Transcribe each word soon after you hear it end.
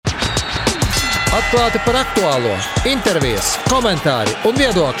Atklāti par aktuālo, intervijas, komentāri un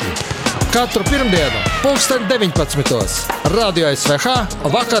viedokļi. Katru pirmdienu, 19:00. Radio SVH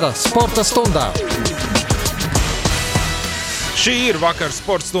vakara sporta stundā. Šī ir vakara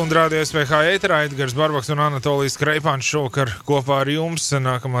sporta stunda Radio SVH ēterā. Edgars Barbaks un Anatolijas Kreipāns šovakar kopā ar jums.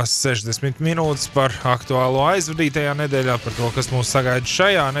 Nākamās 60 minūtes par aktuālo aizvadītajā nedēļā, par to, kas mūs sagaida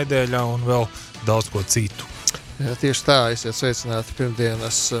šajā nedēļā un vēl daudz ko citu. Jā, tieši tā, esiet sveicināti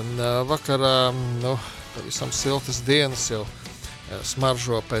pirmdienas vakarā. Pavisam siltas dienas jau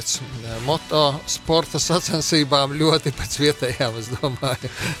smaržo pēc motosporta sacensībām, ļoti pēc vietējām, es domāju.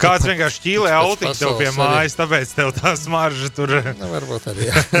 Kāds vienkārši ķīlē autiņu tev pie mājas, tāpēc tev tā smarža tur. Varbūt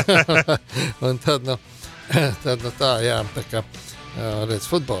arī, jā. Un tad tā, jā, tā kā, redz,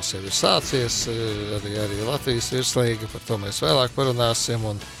 futbols jau ir sācies, arī Latvijas virslīga, par to mēs vēlāk parunāsim,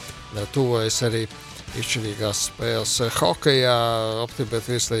 un tuvojas arī izšķirīgās spēles hokejā, Optibet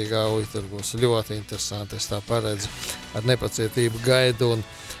virslīgā, tur būs ļoti interesanti, es tā paredzu, ar nepacietību gaidu, un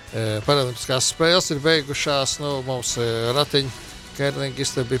paralimpiskās spēles ir beigušās, mums ratiņu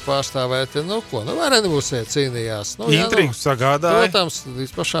kerlingisti bija pārstāvēti, varēja nebūsiet cīnījās. Intrigu sagādāja. Protams,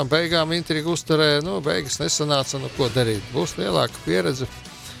 līdz pašām beigām intrigu uzturēja, beigas nesanāca, ko darīt, būs lielāka pieredze.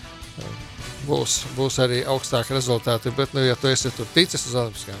 Būs arī augstāki rezultāti, bet, ja tu esi tur ticis uz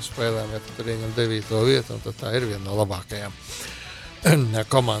olimpiskajām spēlēm, ja tu tur ieņem 9. vietu, tad tā ir viena no labākajām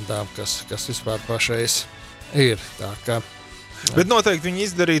komandām, kas vispār pašreiz ir. Tā kā, bet noteikti viņi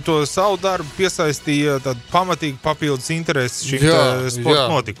izdarīja to savu darbu, piesaistīja tādu pamatīgu papildus interesi šim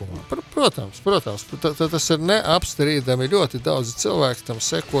sporta notikumam. Protams. Tas ir neapstrīdami. Ļoti daudzi cilvēki tam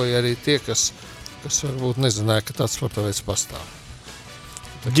sekoja, arī tie, kas varbūt nezināja, ka tāds sporta veids pastāv.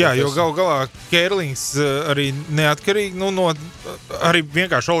 Jā, jo gal galā kērlings arī neatkarīgi, arī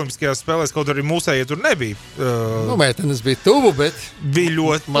vienkārši olimpiskajās spēlēs, kaut arī mūsējie tur nebija. Meitenes bija tuvu, bet bija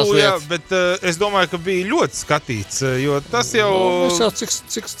ļoti tuvu, jā, bet es domāju, ka bija ļoti skatīts, jo tas jau... Mēs jau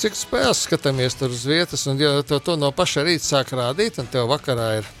cik spēles skatāmies tur uz vietas, un ja to no paša rīta sāk rādīt, un tev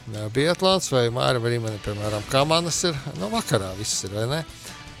vakarā ir biatlons, vai Māra Rīmani, piemēram, Kamanas ir, vakarā viss ir, vai ne?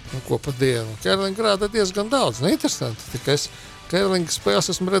 Ko pa dienu. Kērlinga rāda diezgan daudz, interesanti, tikai Kērlinga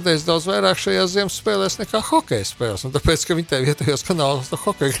spēles esmu redzējis daudz vairāk šajās ziemas spēlēs nekā hokeja spēles, un tāpēc, ka viņi te vietējos kanālos to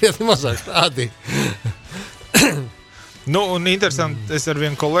hokeju krietni mazāk rādīja. Un interesanti, es ar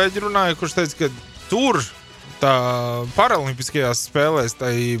vienu kolēģi runāju, kurš teica, ka tur tā paralimpiskajās spēlēs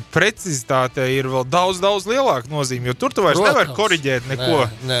tai precizitātei ir vēl daudz lielāka nozīme, jo tur tu vairs nevar koriģēt neko.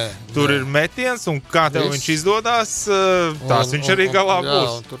 Tur ir metiens, un kā tev viņš izdodās, tās viņš arī galā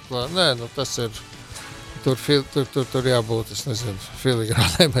būs. Tas ir... Tur jābūt, es nezinu,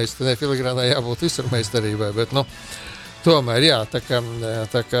 filigrānai jābūt visur meistarībai, bet, tomēr, jā, tā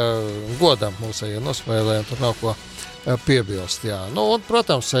kā godam mūsējie nospēlēm, tur nav ko piebilst, jā. Un,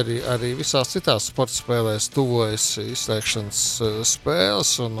 protams, arī visās citās sporta spēlēs tuvojas izslēgšanas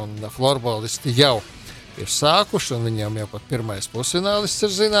spēles, un florbolisti jau ir sākuši, un viņiem jau pat pirmais pusfinālists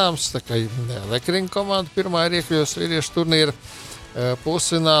ir zināms, tā kā Lekringa komanda pirmā ir iekļuvusi vīriešu turnīra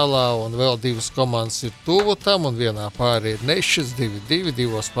pusfinālā, un vēl divas komandas ir tuvu tam, un vienā pārī ir Nešas 2-2,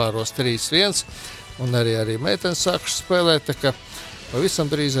 divos pāros 3-1, un arī meitenes sākuši spēlēt, tā kā pavisam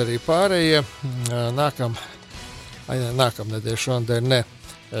drīz arī pārējie nākamnedēļ šonadēļ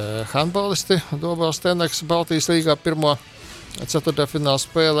handbolisti Dobels Teneks Baltijas līgā pirmo ceturtdaļfināla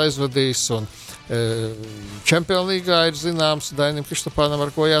spēli aizvadīs, un Čempionu līgā ir zināms Dainim Kristopānam,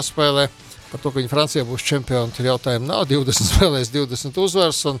 ar ko jāspēlē. Par to, ka viņi Francijā būs čempioni, tur jautājumu nav, 20 spēlēs, 20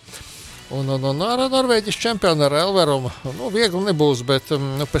 uzvars, un ar Norvēģis čempionu ar Elverumu, viegli nebūs, bet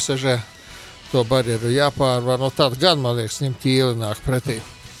PSG to barjeru jāpārvar, tāda gan, man liekas, viņam ķīli nāk pretī.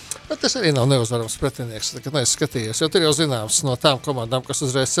 Bet tas arī nav neuzvarams pretinieks, kad neesmu skatījies, jo tur jau zināms no tām komandām, kas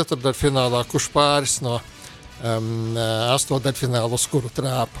uzreiz ceturtdaļfinālā, kurš pāris no astotdaļfinālu, uz kuru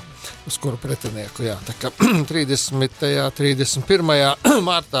trāpa, uz kuru pretinieku, jā. Tā kā 30. 31.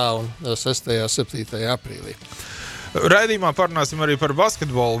 martā un 6. 7. aprīlī. Raidījumā parunāsim arī par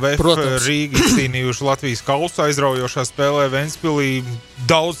basketbolu. VF Rīga izcīnījuši Latvijas kausu aizraujošā spēlē Ventspilī.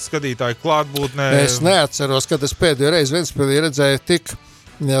 Daudz skatītāju klātbūtnē. Es neatceros, kad es pēdējo reizi Ventspilī redzēju tik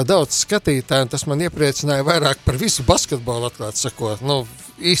daudz skatītāju, un tas man iepriecināja vairāk par visu basketbolu, atklāt sakot.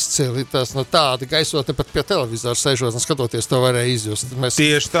 Izcili, tas tādi gaisotni pat pie televizora sēžot un skatoties, to varēja izjust. Mēs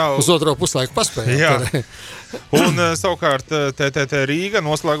tieši tā. Uz otro puslaiku paspējām. Jā. Un savukārt TTT Rīga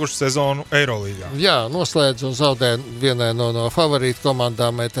noslēguši sezonu Eirolīgā. Jā, noslēdz un zaudē vienai no favorītu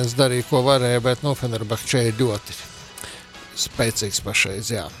komandām. Meitenes darīja, ko varēja, bet Fenerbahče ir ļoti spēcīgs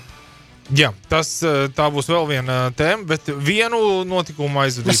pašreiz, jā. Jā, tā būs vēl viena tēma, bet vienu notikumu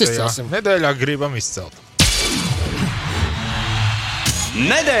aizvadītajā nedēļā gribam izcelt.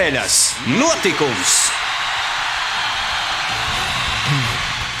 Nedēļas notikums.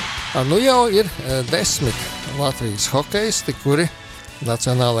 Nu jau ir 10 Latvijas hokejisti, kuri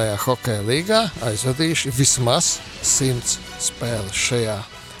Nacionālajā hokeja līgā aizvadījuši vismaz 100 spēles šajā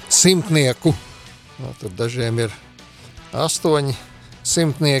simtnieku. Tur dažiem ir 8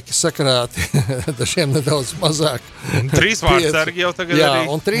 simtnieki sakrāti, dažiem nedaudz mazāk. Un 3 vārdsargi jau tagad jā, arī.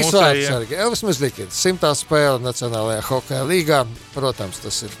 Un 3 vārdsargi. Elvis Mizlikins, 100. spēle Nacionālajā hokeja līgā. Protams,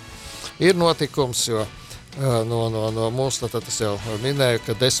 tas ir notikums, jo no mūsu, tad es jau minēju,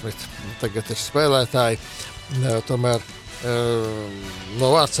 ka 10 tagad ir spēlētāji. Tomēr no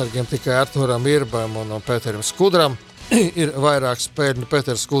vārdsargiem tikai Arturam Irbam un Pēterim Skudram ir vairāk spēļu.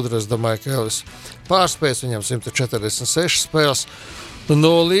 Pēters Skudra, es domāju, ka Elvis pārspēs, viņam 146 spēles.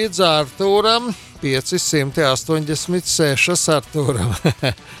 Nu, līdz Arturam 586 Arturam.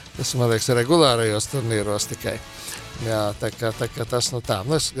 Tas, man liekas, regulārajos turnīros tikai. Jā, tā kā tas, tā.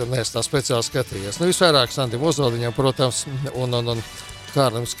 Es tā speciāli skatījos. Visvairāk Sandim Ozoliņam, protams, un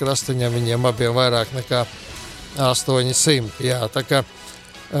Kārlim Krastiņam, viņiem abiem vairāk nekā 800. Jā, tā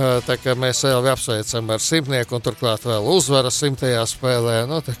kā mēs Elvi apsveicam ar simtnieku un turklāt vēl uzvara 100. spēlē.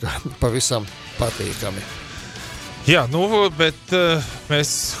 Tā kā pavisam patīkami. Jā, bet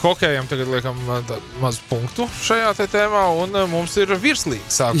mēs hokejam tagad liekam mazu punktu šajā tēmā, un mums ir virslīga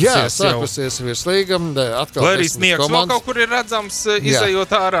sākusies. Jā, sākusies virslīga. Lai arī sniegs vēl kaut kur ir redzams,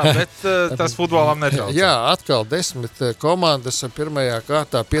 izejot ārā, bet tas futbolam netraucē. Jā, atkal 10 komandas pirmajā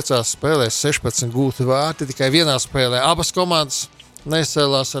kārtā 5 spēlēs 16 gūti vārti, tikai vienā spēlē abas komandas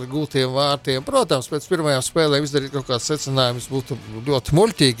nesēlās ar gūtiem vārtiem. Protams, pēc pirmajām spēlēm izdarīt kaut kāds secinājums būtu ļoti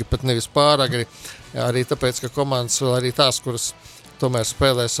muļķīgi, pat nevis pāragri. Arī tāpēc, ka komandas vēl arī tās, kuras tomēr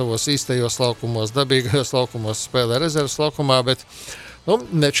spēlē savos īstajos laukumos, dabīgajos laukumos, spēlē rezerves laukumā, bet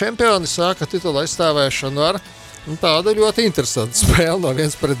čempioni sāka titula aizstāvēšanu ar tādu ļoti interesantu spēli. No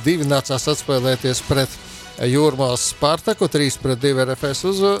 1-2 nācās atspēlēties pret Jūrmālas Spartaku, 3-2 RFS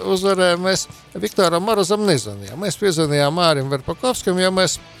uzvarējām mēs Viktoram Morozam nezvanījām. Mēs piezvanījām Mārim Verpakovskam, jo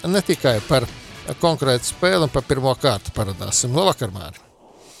mēs ne tikai par konkrētu spēli un par pirmo kārtu parunāsim. Labvakar, Māri!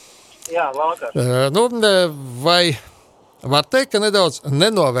 Jā, labvakar! Vai var teikt, ka nedaudz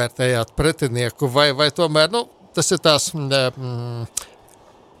nenovērtējāt pretinieku, vai tomēr, tas ir tās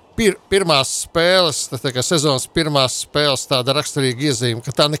pirmās spēles, tā kā sezonas pirmās spēles tāda raksturīga iezīme,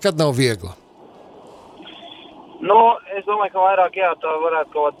 ka tā nekad nav viegla? Es domāju, ka vairāk, tā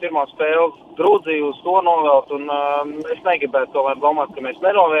varētu kaut kāda pirmā spēle Grūziju uz to novelt, un es negribētu tomēr domāt, ka mēs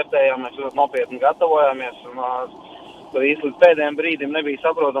nenovērtējām, mēs ļoti nopietni gatavojāmies, un līdz pēdējiem brīdim nebija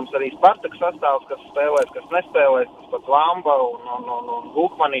saprotams arī Spartaka sastāvs, kas spēlēs, kas nespēlēs, tas pats Lamba un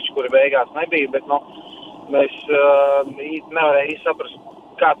Gukmaničs, kuri beigās nebija, bet mēs nevarēja saprast,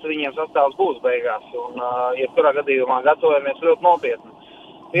 kāds viņiem sastāvs būs beigās, un jebkurā gadījumā gatavojamies ļoti nopietni.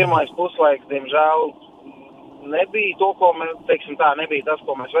 Pirmais puslaiks, diemžēl, nebija to, ko mēs, nebija tas,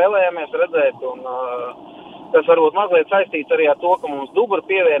 ko mēs vēlējāmies redzēt, un tas varbūt mazliet saistīts arī ar to, ka mums Dubra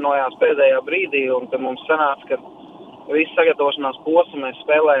pievienojās pēdējā brīdī, un tad mums sanāca, ka visu sagatavošanās posmu mēs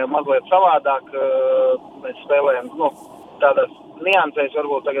spēlējam mazliet savādāk, mēs spēlējam, tādās niansēs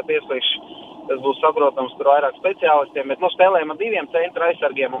varbūt tagad ieslīgšu, tas būs saprotams tur vairāk speciālistiem, bet spēlējam ar 2 centra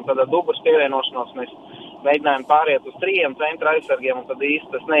aizsargiem, un tad ar Dubras pievienošanos mēs mēģinājām pāriet uz 3 centra aizsargiem, un tad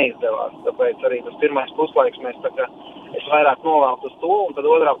īsti tas neizdevās. Tāpēc arī tas pirmais puslaiks es vairāk novēltu uz to, un tad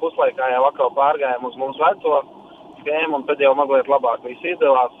otrā puslaikā jau atkal pārgājām uz mūsu veco schēmu, un tad jau mazliet labāk viss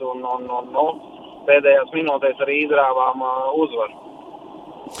izdevās, un pēdējās minūtēs arī izrāvām uzvaru.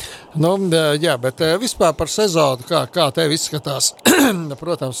 Jā, bet vispār par sezonu, kā tev izskatās,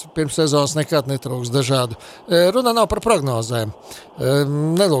 protams, pirms sezonas nekad netrūks dažādu. Runa nav par prognozēm.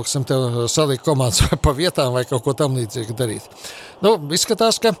 Nelūksim tev salikt komandas pa vietām vai kaut ko tam līdzīgi darīt.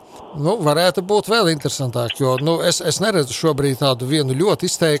 Izskatās, ka varētu būt vēl interesantāk, jo es neredzu šobrīd tādu vienu ļoti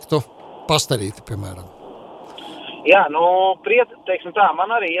izteiktu Pastarīti, piemēram. Jā,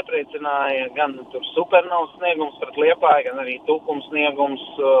 man arī iepriecināja gan tur Supernovas sniegums pret Liepāju, gan arī Tukums sniegums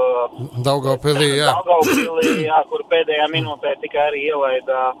Daugavpilī, kur pēdējā minūtē tikai arī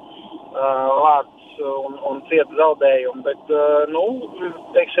ielaida vārds un cieta zaudējumu, bet,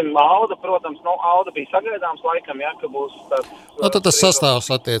 Auda, protams, Auda bija sagaidāms laikam, ka būs tāds... tad tas sastāvs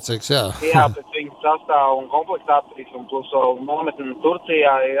attiecīgs, jā. Jā, pēc viņa sastāvu un komplektācijas un plus vēl nometni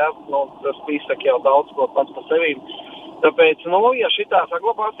Turcijā, tas izsaka jau daudz ko pats par sevi. Tāpēc, ja šitā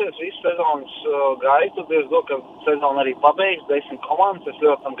saglabāsies visu sezonas gaitu, Dievs dod, ka sezona arī pabeigs 10 komandas, es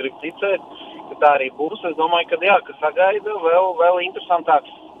ļoti tam gribu ticēt, ka tā arī būs. Es domāju, ka sagaida vēl interesantāks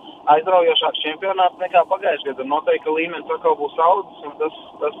aizraujošāks čempionāts nekā pagājušajā gadā. Noteikti, ka līmenis atkal būs audzis, un tas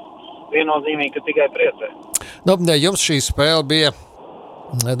viennozīmīgi, ka tikai priecē. Jums šī spēle bija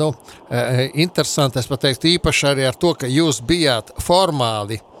Interesanti, es pateiktu īpaši arī ar to, ka jūs bijāt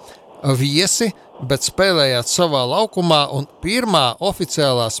formāli viesi, bet spēlējāt savā laukumā, un pirmā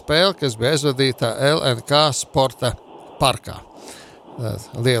oficiālā spēle, kas bija aizvadīta LNK sporta parkā.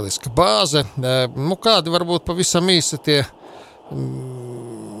 Lieliska bāze. Kādi varbūt pavisam īsi tie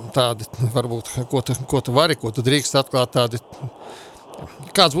tādi, varbūt, ko tu vari, ko tu drīkst atklāt tādi,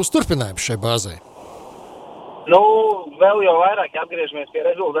 kāds būs turpinājums šai bāzei? Vēl jau vairāk atgriežamies pie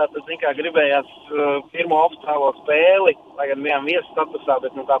rezultātu, tas kā gribējās pirmo oficiālo spēli, lai gan bijām viesu statusā,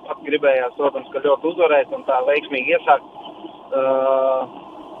 bet tāpat gribējās, protams, ka ļoti uzvarēt un tā veiksmīgi iesākt,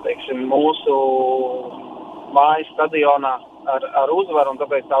 mūsu mājas stadionā ar uzvaru, un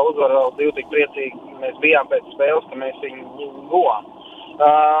tāpēc tā uzvara vēl divi tik priecīgi mēs bijām pēc spēles, ka mēs viņu guvām.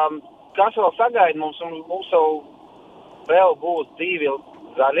 Kas vēl sagaida mums jau vēl būs 2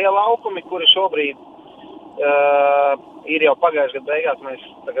 zaļie laukumi, kuri šobrīd ir jau pagājušajā gadu beigās, mēs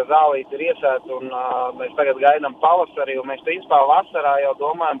tagad zālīti ir iesēti un mēs tagad gaidām pavasarī, un mēs principā vasarā jau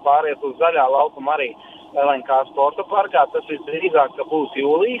domājam pāriet uz zaļā laukuma arī LNK sporta parkā. Tas visdrīzāk, ka būs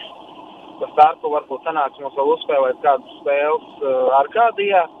jūlijas. Pa startu varbūt sanāks mums vēl uzspēlēt kādas spēles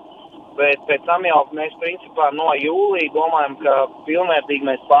Arkādijā, bet pēc tam jau mēs principā no jūlija domājam, ka pilnvērtīgi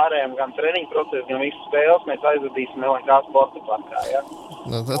mēs pārējām gan treniņu procesu, gan visas spēles mēs aizvadīsim LNK sporta parkā, ja.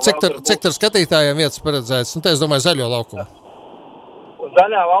 Cik tur skatītājiem vietas paredzēts? Es domāju, zaļo laukumu.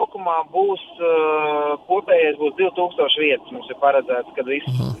 Zaļā laukumā būs, kopējais būs 2000 vietas mums ir paredzēts, kad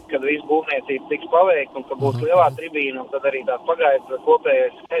viss būvniecība tiks paveikta un ka būs lielā tribīna, un tad arī tās pagaidas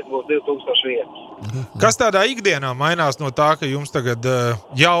kopējais skaits būs 2000 vietas. Kas tādā ikdienā mainās no tā, ka jums tagad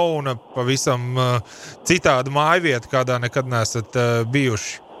jauna, pavisam citāda mājvieta, kādā nekad neesat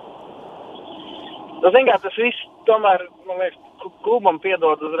bijuši? Tas viss tomēr, man liekas, klubam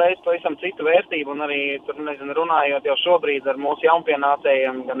piedod uzreiz pavisam citu vērtību, un arī, runājot jau šobrīd ar mūsu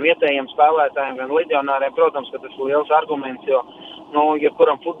jaunpienācējiem, gan vietējiem spēlētājiem, gan leģionāriem, protams, ka tas ir liels arguments, jo,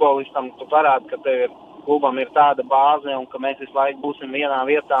 jebkuram futbolistam tu parādi, ka klubam ir tāda bāze, un ka mēs visu laiku būsim vienā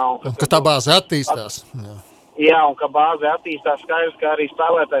vietā. Un ka tā bāze attīstās. Jā, un ka bāze attīstās skaidrs, ka arī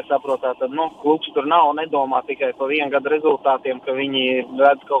spēlētāji saprotā, tad, klubs tur nav nedomā tikai par vienu gadu rezultātiem, ka viņi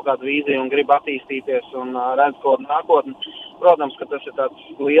redz kaut kādu vīziju un grib attīstīties un redz kaut nākotni. Protams, ka tas ir tāds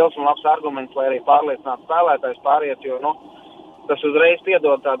liels un labs arguments, lai arī pārliecinātu spēlētājs pāriet, jo, tas uzreiz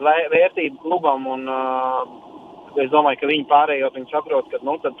piedod tādu vērtību klubam, un es domāju, ka viņi pārējot, viņi saprot, ka,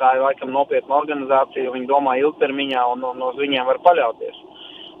 tad tā ir laikam nopietna organizācija, jo viņi domā ilgtermiņā un uz viņiem var paļauties.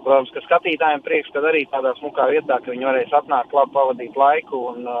 Protams, ka skatītājiem prieks, kad arī tādā smukā vietā, ka viņi varēs atnākt labi pavadīt laiku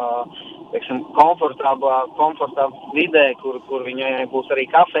un, komfortablā vidē, kur viņai būs arī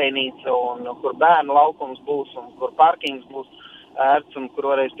kafejnīca un kur bērnu laukums būs un kur parkings būs ērts un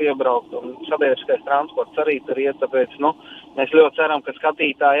kur varēs piebraukt. Un sabiedriskais transports arī tur iet, tāpēc, mēs ļoti ceram, ka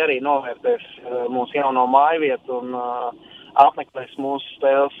skatītāji arī novērtēs mūsu jauno mājvietu un apmeklēs mūsu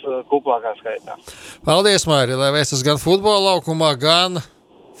spēles kuplākā skaitā. Paldies, Mairi, lai veicas gan futbola laukumā, gan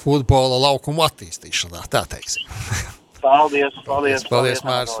futbola laukumu attīstīšanā, tā teiksim. Paldies,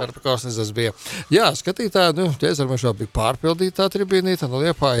 Māris Varpakovs, tas bija. Jā, skatītāji, Ķezermežā bija pārpildītā tribīnīta,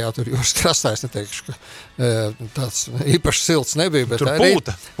 Liepājā tur jūs krastā, es neteikšu, ka tāds īpaši silts nebija, bet tur arī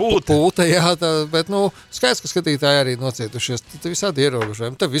pūta, jā, bet, skaidrs, ka skatītāji arī nocietušies, tad visādi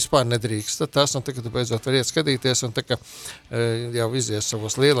ierobežojumi, tad vispār nedrīkst, tad tas, un tagad beidzot var iet skatīties, un tā, ka jau izies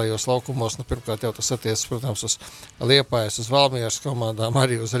savos lielajos laukumos, pirmkārt jau tas attiecas, protams, uz Liepājas, uz Valmieras komandām,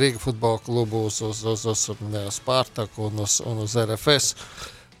 arī uz Rīga futbola klubu, uz Spartaku, un uz RFS.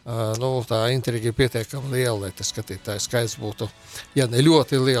 Tā intriga ir pietiekami liela, lai tas skatītājs skaits būtu, ja ne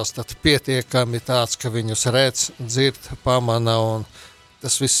ļoti liels, tad pietiekami tāds, ka viņus redz, dzird, pamana, un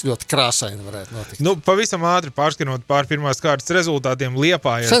tas viss ļoti krāsaini varētu notikt. Pavisam ātri pārskanot pār pirmās kārtas rezultātiem,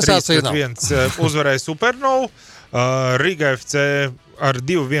 Liepājā 3-1 uzvarēja Supernovu, Riga FC ar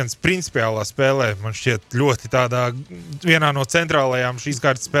 2-1 principiālā spēlē, man šķiet ļoti tādā, vienā no centrālajām šīs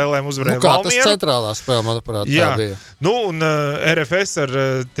kārtas spēlēm uzvarēja Valmieru. Tas centrālā spēle, manuprāt, tā bija. Un RFS ar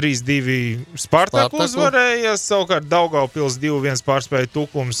 3-2 Spartaku uzvarēja, savukārt Daugavpils 2-1 pārspēja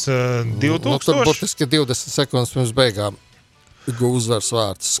Tukums 2000. Tur burtiski 20 sekundes pirms beigām. Uzvars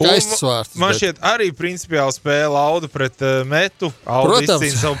vārds, skaists vārds. Man šķiet arī principiāli spēle Auda pret Metu. Auda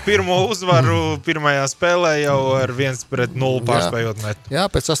izcīna savu pirmo uzvaru pirmajā spēlē jau ar 1-0 pārspējot Metu. Jā,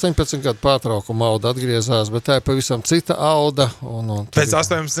 pēc 18 gadu pārtraukuma Auda atgriezās, bet tā ir pavisam cita Auda. Pēc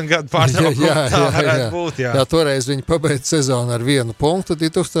 18 gadu pārtraukuma tā varētu būt, jā. Jā, toreiz viņi pabeidz sezonu ar 1 punktu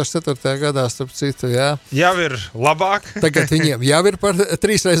 2004. gadā, starp citu, jā. Jau ir labāk. Tagad viņiem jau ir par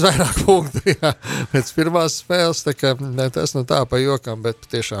 3 reizes vairāk punktu, jā. Pēc pirmās spēles, tā kā tas tā pa jokam, bet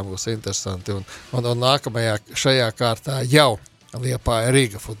tiešām būs interesanti. Un nākamajā šajā kārtā jau Liepāja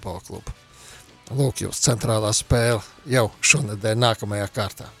Rīga futbola klubu. Lūk, jūs centrālā spēle jau šonedēļ nākamajā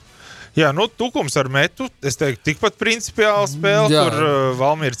kārtā. Jā, Tukums ar metu, es teiktu, tikpat principiāla spēle, tur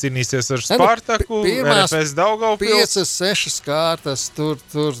Valmiera cīnīsies ar Spartaku, RFS Daugavpils. 5-6 kārtas, tur,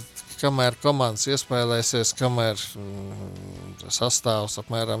 kamēr komandas iespēlēsies, kamēr sastāvs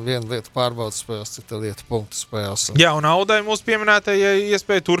apmēram viena lieta pārbaudas spēles, cita lieta punktu spēles. Jā, un Audai mūsu pieminētajai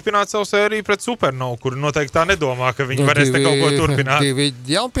iespēja turpināt savu sēriju pret Supernovu, kur noteikti tā nedomā, ka viņi varēs te kaut ko turpināt. Divi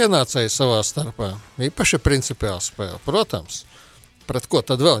jaunpienācēji savā starpā. Īpaši principiāla spēle, protams. Pret ko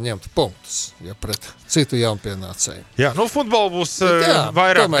tad vēl ņemt punktus, ja pret citu jaunpienācēju? Jā, futbolu būs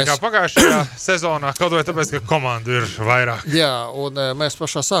vairāk nekā pagājušajā sezonā, kaut vai tāpēc, ka komandu ir vairāk. Jā, un mēs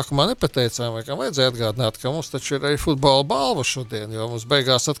pašā sākumā nepateicām, vai kā vajadzēja atgādināt, ka mums taču ir arī futbola balva šodien, jo mums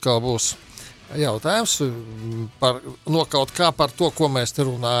beigās atkal būs jautājums par nokaut kā par to, ko mēs te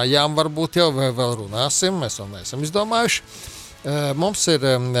runājām, varbūt jau vēl runāsim, mēs vēl neesam izdomājuši. Mums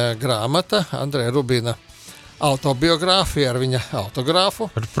ir grāmata Andreja Rubina autobiogrāfija ar viņa autogrāfu.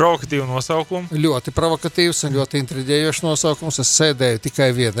 Ar provokatīvu nosaukumu. Ļoti provokatīvs un ļoti intriģējošs nosaukums. Es sēdēju tikai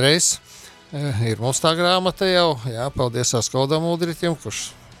vienreiz. Ir mums tā grāmata jau. Jā, paldies Askoldam Udritim,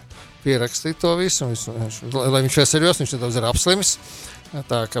 kurš pierakstīja to visu. Lai viņš veseļos, viņš nedaudz ir apslimis.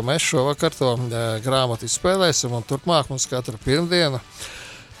 Tā ka mēs šovakar to grāmatu izspēlēsim un turpmāk mums katru pirmdienu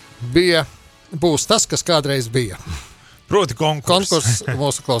būs tas, kas kādreiz bija. Proti konkurss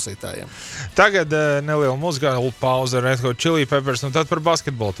mūsu klausītājiem. Tagad neliela muzikāla pauze ar Red Hot Chili Peppers, un tad par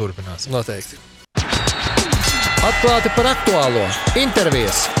basketbolu turpināsim. Noteikti. Atklāti par aktuālo,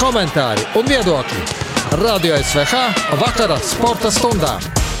 intervijas, komentāri un viedokļi. Radio SVH vakara sporta stundā.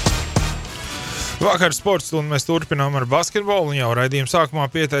 Vakar sporta stundu mēs turpinām ar basketbolu, un jau raidījuma sākumā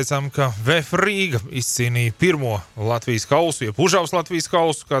pieteicām, ka VF Rīga izcīnīja pirmo Latvijas kausu, jeb Užavas Latvijas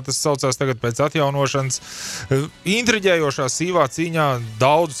kausu, kā tas saucās tagad pēc atjaunošanas. Intriģējošā sīvā cīņā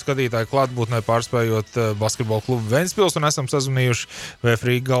daudz skatītāju klātbūtnē pārspējot basketbolu klubu Ventspils, un esam sazvanījuši VF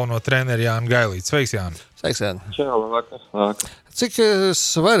Rīga galveno treneri Jānu Gailīti. Sveiks, Jāni! Sveiks, Jāni! Čau, vakar. Cik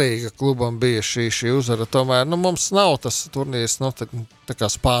svarīga klubam bija šī uzvara? Tomēr mums nav tas turnīrs, tā kā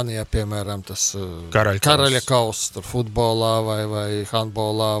Spānijā, piemēram, tas karaļa kauss, tur futbolā vai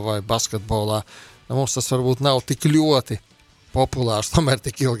handbolā vai basketbolā. Mums tas varbūt nav tik ļoti populārs, tomēr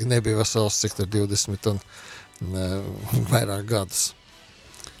tik ilgi nebija vesels, cik tur 20 un vairāk gadus.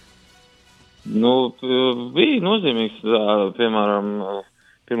 Bija nozīmīgs, piemēram,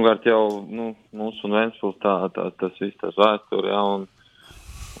 pirmkārt jau mūsu un Ventspils tas viss tas vēsture, jā,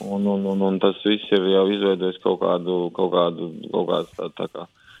 un tas viss ir jau izveidojis kaut kādu tā kā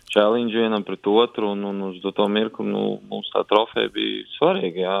challenge vienam pret otru, un uz to mirku mums tā trofeja bija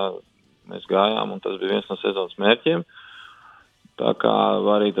svarīga, jā, mēs gājām, un tas bija viens no sezonas mērķiem, tā kā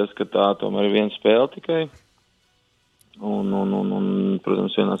arī tas, ka tā tomēr ir viena spēle tikai, un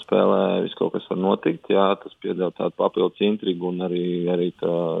protams, vienā spēlē viss kaut kas var notikt, jā, tas piedāvā tādu papildus intrigu, un arī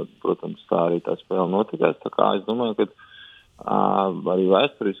tā, protams, tā arī tā spēle notikās, tā kā es domāju, ka arī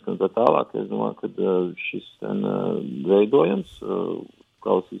vēsturiski un tā tālāk, es domāju, ka šis veidojums,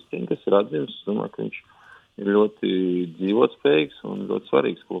 klausīstīm, kas ir atzīmes, es domāju, ka viņš ir ļoti dzīvotspējīgs un ļoti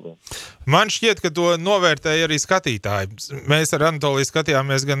svarīgs klubiem. Man šķiet, ka to novērtēja arī skatītāji. Mēs ar Anatoliju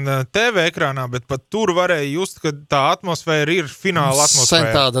skatījāmies gan TV ekrānā, bet pat tur varēja just, ka tā atmosfēra ir fināla atmosfēra.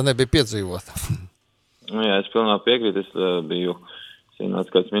 Sen tāda nebija piedzīvota. Jā, es pilnā piekrītu. Es biju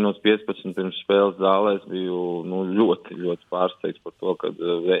kāds minūtes 15 pirms spēles zālēs, biju ļoti, ļoti pārsteigts par to, ka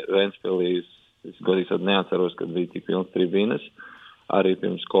Ventspilī, es godīgi neatceros, kad bija tik pilns tribīnes, arī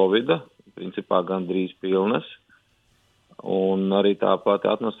pirms Covida. Principā gan drīz pilnas, un arī tā pati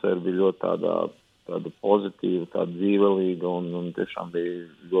atmosfēra bija ļoti tāda pozitīva, tāda dzīvelīga, un tiešām bija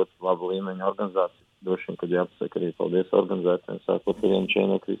ļoti laba līmeņa organizācija. Droši vien, kad jāpasaka arī paldies organizētājiem, sākot ar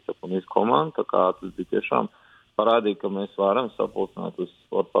Čēno Kristapu un visu komandu, tā kā tas bija tiešām parādīja, ka mēs varam sapulcināt uz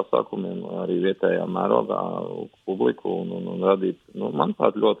sporta pasākumiem arī vietējā mērogā publiku un radīt,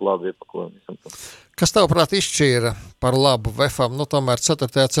 manuprāt, ļoti labi iepakojumu. Kas tavuprāt izšķīra par labu VFam? Tomēr 4.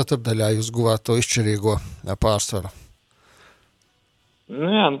 ceturdaļā jūs guvāt to izšķirīgo pārsvaru.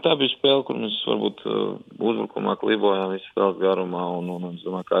 Jā, tā bija spēle, kur mēs varbūt uzbrukumā klibojām visu spēles garumā, un es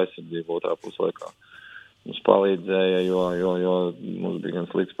domāju, ka aizsardzība otrā puslaikā mums palīdzēja, jo mums bija gan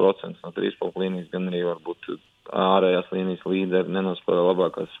slikts procents no 3 punktu līnijas, gan arī varbūt ārējās līnijas līderi nenospēlēja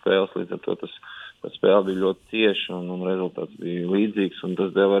labākās spēles, līdz ar to tas spēle bija ļoti cieša un rezultāts bija līdzīgs, un tas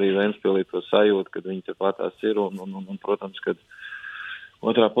deva arī Ventspilī to sajūtu, kad viņi te patās ir, un protams, kad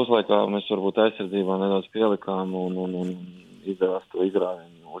otrā puslaikā mēs varbūt aizsardzībā nedaudz pielikām un izdevās to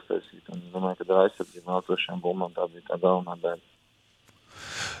izrāvienu uztaisīt, un es domāju, ka ar aizsardzību nācošajām bumbām tā bija tā galvenā daļa.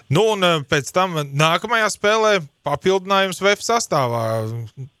 Nu, un pēc tam nākamajā spēlē papildinājums VF sastāvā.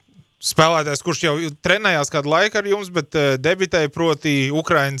 Spēlētājs, kurš jau trenējās kādu laiku ar jums, bet debitēja proti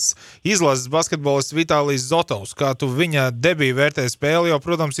Ukrainas izlases basketbolists Vitālijs Zotovs. Kā tu viņa debiju vērtēji spēli, jo,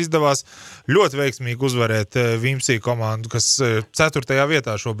 protams, izdevās ļoti veiksmīgi uzvarēt Vimsī komandu, kas 4.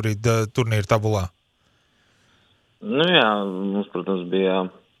 vietā šobrīd turnīra tabulā. Nu jā, mums, protams, bija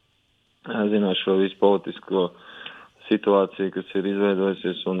zināt šo visu politisko situāciju, kas ir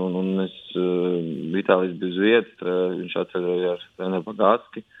izveidojusies, un es Vitālijs bija uz vietas, viņš atceļoja ar treneru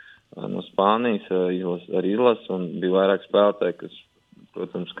Bagātski no Spānijas ar izlasi, un bija vairāk spēlētāji, kas,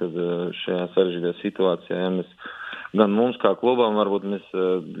 protams, kad šajā sarežģītajā situācijā, ja mēs, gan mums kā klubam, varbūt mēs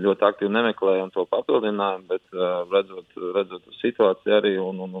ļoti aktīvi nemeklējam to papildinājumu, bet redzot situāciju arī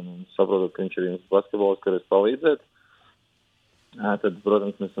un saprotot, ka viņš ir viens basketbols, ka varēs palīdzēt, tad,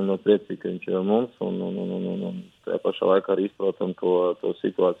 protams, mēs esam ļoti priecīgi, ka viņš ir mums, un tajā pašā laikā arī izprotam to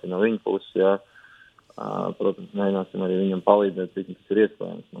situāciju no viņa puses, jā. Protams, mēģināsim arī viņam palīdzēt, cik tas ir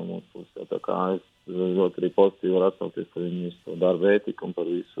iespējams no mūsu puses. Tā kā es ļoti arī pozitīvi varu atsaukties par viņu visu to darbu ētiku un par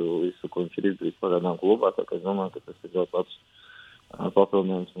visu, ko viņš ir izdarījis pagādām klubā. Tā kā es domāju, ka tas ir ļoti labs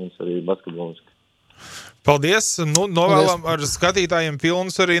papildinājums mums arī basketboliski. Paldies! Nu, novēlam ar skatītājiem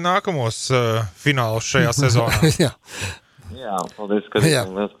pilnus arī nākamos finālus šajā sezonā. Jā, paldies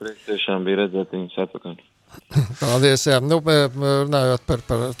skatītājiem. Liels prieks tiešām bija redzēt viņus atpakaļ. Paldies, jā. Nu, runājot par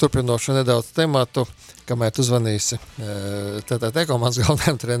turpinošu nedaudz tematu, kamēr tu zvanīsi TTT komandas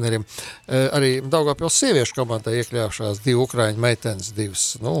galvenajam trenerim, arī Daugavpils sieviešu komandā iekļaušās 2 ukraiņu meitenes,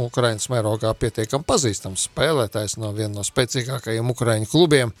 2, Ukrainas mērogā pietiekam pazīstams spēlētājs no viena no spēcīgākajiem ukraiņu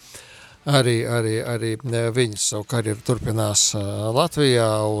klubiem. Arī viņas savu karjeru turpinās Latvijā,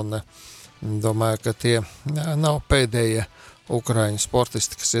 un domāju, ka tie nav pēdējie ukraiņu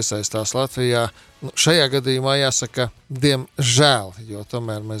sportisti, kas iesaistās Latvijā. Šajā gadījumā jāsaka, diemžēl, jo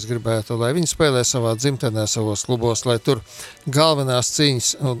tomēr mēs gribētu, lai viņi spēlē savā dzimtenē, savos klubos, lai tur galvenās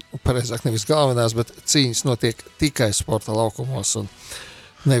cīņas, pareizāk nevis galvenās, bet cīņas notiek tikai sporta laukumos un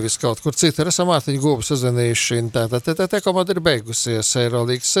nevis kaut kur citur. Esam Mārtiņu Gūbu sazvanījuši, tātad komanda ir beigusies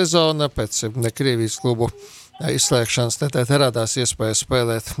Eirolīgas sezona, pēc Krievijas klubu izslēgšanas TTT radās iespēja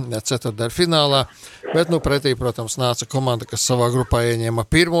spēlēt ceturtdaļfinālā, bet pretī, protams, nāca komanda, kas savā grupā ieņēma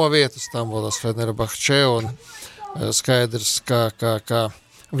 1. vietu, Stambulas Fenerbahče, un skaidrs, kā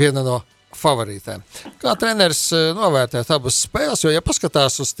viena no favorītēm. Kā treneris novērtēt abas spēles, jo, ja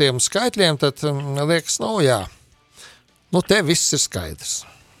paskatās uz tiem skaitļiem, tad liekas, jā, te viss ir skaidrs.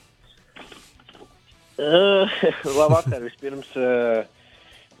 Labvakar vispirms,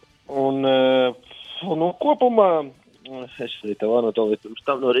 un kopumā, es arī tev Anatoliju pirms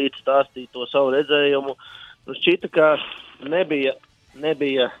tam no rīta stāstīju to savu redzējumu, šķita, ka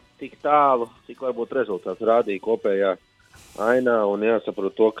nebija tik tālu, cik varbūt rezultāts rādīja kopējā ainā, un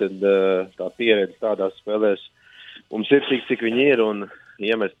jāsaprot to, ka tā pieredze tādās spēlēs mums ir cik viņi ir, un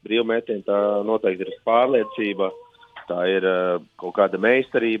iemest brīvmētienu, tā noteikti ir pārliecība, tā ir kaut kāda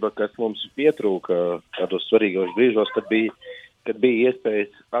meistarība, kas mums pietrūka kādos svarīgos brīžos, kad bija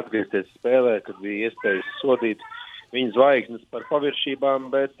iespējas atgriezties spēlē, kad bija iespējas sodīt viņu zvaigznes par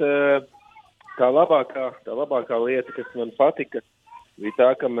paviršībām, bet tā labākā lieta, kas man patika, bija tā,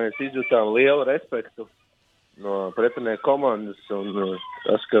 ka mēs izjutām lielu respektu no pretinieku komandas, un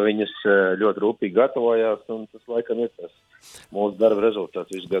tas, ka viņas ļoti rūpīgi gatavojās, un tas laikam ir tas mūsu darba rezultāts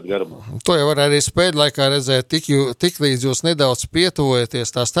visu gadu garumā. To jau var arī spēļu laikā redzēt, tik līdz jūs nedaudz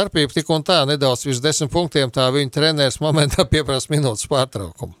pietuvojaties, tā starpība tik un tā, nedaudz virs 10 punktiem, tā viņa treneris momentā pieprasa minūtes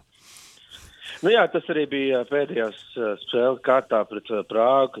pārtraukumu. Jā, tas arī bija pēdējās spēles kārtā pret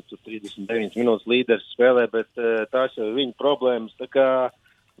Prāgu, kad tu 39 minūtes līderis spēlē, bet tās jau ir viņa problēmas, tā kā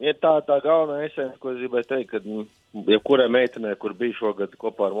ir tā galvenā esence, ko es gribēju teikt, ka jebkurai meitenē, kur bija šogad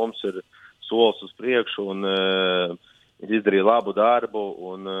kopā ar mums, ir solis uz priekšu un izdarīja labu darbu,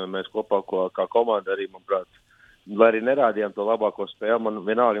 un mēs kopā kā komanda arī, manuprāt, lai arī nerādījām to labāko spēli, man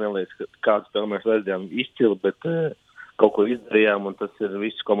vienalga neliekas, kādu spēli mēs redzējām izcili, bet kaut ko izdarījām, un tas ir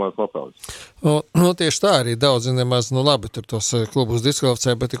viss komandas nopelns. Tieši tā arī daudzi nemaz, labi, tur tos klubus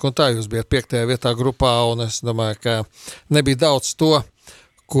diskvalificēja, bet tik un tā jūs bijat 5. vietā grupā, un es domāju, ka nebija daudz to,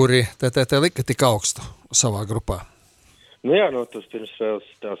 kuri TTT lika tik augstu savā grupā. Tas pirms spēles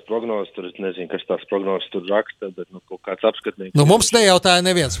tās prognozes, tur es nezinu, kas tās prognozes tur raksta, bet kaut kāds apskatnieks. Mums nejautāja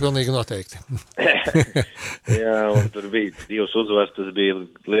neviens pilnīgi noteikti. Jā, un tur bija 2 uzvaras, tas bija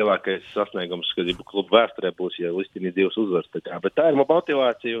lielākais sasniegums, kad klubu vēsturē būs, ja listinī 2 uzvaras. Bet tā ir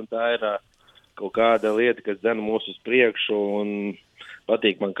motivācija, un tā ir kaut kāda lieta, kas dzen mūs uz priekšu, un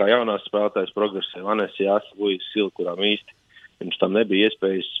patīk man kā jaunās spēlētājs progresē Vanessa Jāsavujas Sila, kurām īsti pirms tam nebija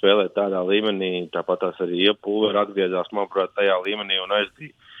iespējas spēlēt tādā līmenī, tāpat tās arī Iepulver atgriezās, manuprāt, tajā līmenī un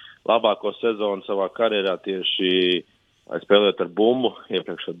aizdīja labāko sezonu savā karjerā tieši spēlējot ar bumbu.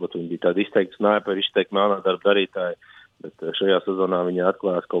 Iepriekš varbūt viņi bija tādi izteikti sniperi, izteikti melnā darba darītāji, bet šajā sezonā viņi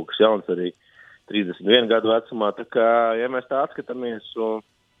atklājās kaut kas jauns arī 31 gadu vecumā. Tā kā, ja mēs tā atskatāmies,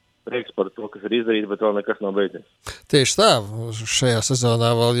 prieks par to, kas ir izdarīts, bet vēl nekas nav beidzies. Tieši tā, šajā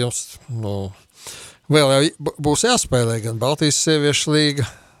sezonā vēl jums, vēl jau būs jāspēlē gan Baltijas sieviešu līga,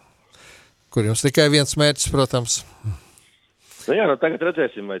 kur jums tikai viens mērķis, protams. Tagad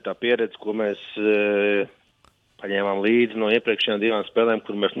redzēsim, vai tā pieredze, ko mēs paņēmām līdzi no iepriekšējām 2 spēlēm,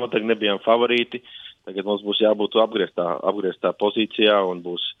 kur mēs noteikti nebijām favorīti. Tagad mums būs jābūt apgrieztā pozīcijā un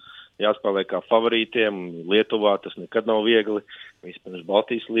būs jāspēlē kā favorītiem. Lietuvā tas nekad nav viegli. Vispirms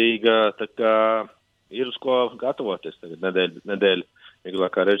Baltijas līga, tā kā ir uz ko gatavoties. Tagad nedēļa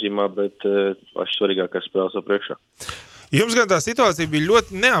vieglākā režīmā, bet paši svarīgākās spēles vēl priekšā. Jums gan tā situācija bija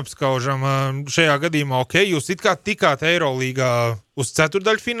ļoti neapskaužama šajā gadījumā. Ok, jūs it kā tikāt Eirolīgā uz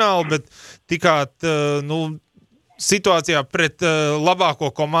ceturdaļfinālu, bet tikāt, situācijā pret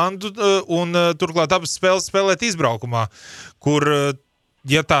labāko komandu un turklāt abas spēles spēlēt izbraukumā, kur,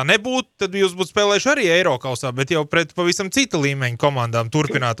 ja tā nebūtu, tad jūs būtu spēlējuši arī Eirokausā, bet jau pret pavisam cita līmeņa komandām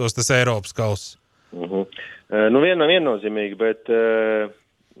turpinātos tas Eiropas kauss. Viennozīmīgi, bet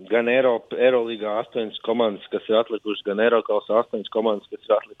gan Eirolīgā 8 komandas, kas ir atlikušas, gan Eirokausā 8 komandas, kas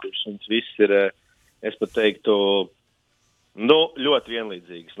ir atlikušas, un viss ir, es pat teiktu, ļoti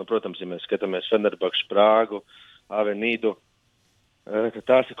vienlīdzīgas. Protams, ja mēs skatāmies Fenerbahču, Prāgu, Avenidu,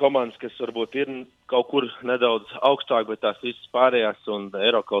 tās ir komandas, kas varbūt ir kaut kur nedaudz augstāk, bet tās visas pārējās, un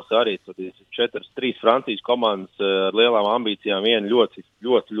Eirokausā arī tur ir 4-3 Francijas komandas ar lielām ambīcijām, viena ļoti,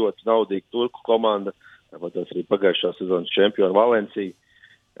 ļoti, ļoti naudīga turku komanda, tāpat tās arī pagājušā sezonas čempiona Valencija.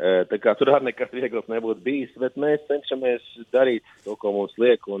 Tā kā tur arī nekas viegls nebūtu bijis, bet mēs cenšamies darīt to, ko mums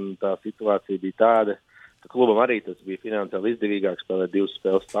liek, un tā situācija bija tāda, ka klubam arī tas bija finansiāli izdevīgāk spēlēt 2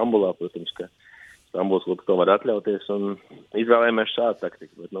 spēles Stambulā, protams, ka Stambuls klubs to var atļauties, un izvēlējāmies šādu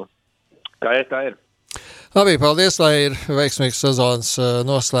taktiku, bet, kā ir, tā ir. Labi, paldies, lai ir veiksmīgs sezonas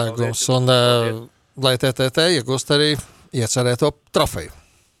noslēgums, un lai TTT iegūst arī iecerēto trofeju.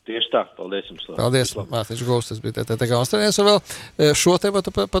 Tieši tā, paldies jums. Paldies, Mārtiņš Gulbis, tas bija TTT galvenais treneris, un vēl šo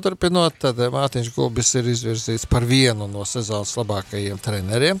tematu paturpinot, tad Mārtiņš Gulbis ir izvirzīts par vienu no sezonas labākajiem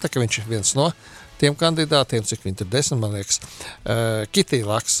treneriem, tā ka viņš ir viens no tiem kandidātiem, cik viņi tur 10, man liekas, Kitī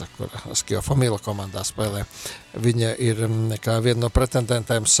Laksa, kur Skio Famila komandā spēlē. Viņa ir kā viena no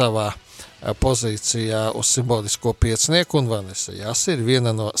pretendentēm savā pozīcijā uz simbolisko piecnieku, un Vanesa Jās ir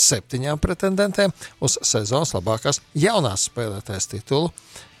viena no 7 pretendentēm uz sezonas labākās jaunās spēlētājas titulu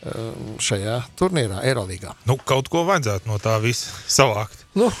šajā turnīrā Eirolīgā. Kaut ko vajadzētu no tā viss savākt.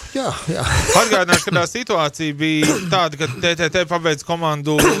 Jā. Atgādināšu, ka tā situācija bija tāda, ka TTT pabeidz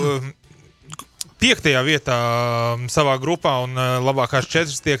komandu 5. vietā savā grupā un labākās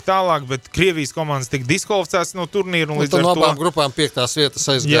 4 tiek tālāk, bet Krievijas komandas tika diskvalificētas no turnīra. Un līdz ar no abām grupām 5. vietas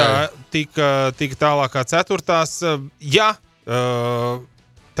aizgāja. Jā, tika tālāk kā 4. Ja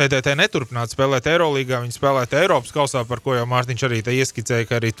TTT neturpinātu spēlēt Eirolīgā, viņi spēlētu Eiropas kausā, par ko jau Mārtiņš arī te ieskicēja,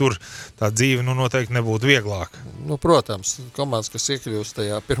 ka arī tur tā dzīve noteikti nebūtu vieglāka. Protams, komandas, kas iekļūst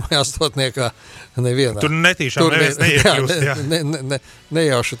tajā pirmajā astotniekā, nevienā. Tur netīšām neviens neiekļūst.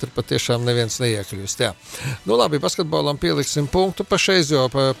 Nejauši tur patiešām neviens neiekļūst, jā. Labi, basketbolam pieliksim punktu pašreiz, jo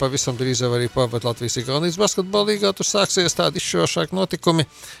pavisam drīz jau arī pavēt Latvijas-Igaunijas basketbola līgā tur sāksies tādi izšķirošāki notikumi.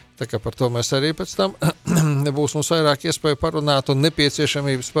 Tā kā par to mēs arī pēc tam būs mums vairāk iespēju parunāt un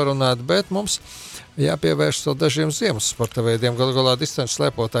nepieciešamības parunāt, bet mums jāpievērš vēl dažiem ziemas sporta veidiem. Galu galā distances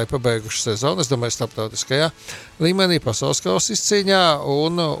slēpotāji pabeiguši sezonu, es domāju, starptautiskajā līmenī, pasaules kausa izcīņā,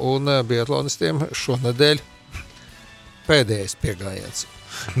 un biatlonistiem šonedēļ pēdējais piegājiens.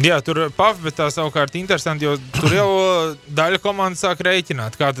 Jā, tur bet tā savukārt interesanti, jo tur jau daļa komandas sāk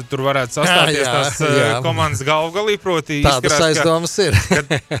rēķināt, kā tad tur varētu sastāties tās komandas galvgalī, proti tādas aizdomas ir.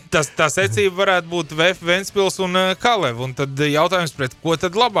 Tā secība varētu būt VF Ventspils un Kalev, un tad jautājums, pret ko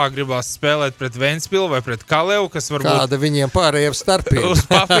tad labāk gribās spēlēt, pret Ventspilu vai pret Kalevu, kas varbūt... Kāda viņiem pārējiem starpība? Uz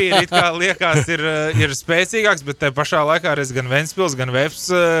papīra it kā liekas ir spēcīgāks, bet te pašā laikā reiz gan Ventspils, gan VFs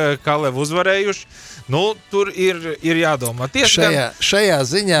Kalevu uzvarējuši. Tur ir jādomā. Šajā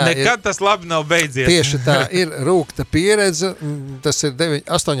ziņā nekad tas labi nav beidzies. Tieši tā ir rūkta pieredze. Tas ir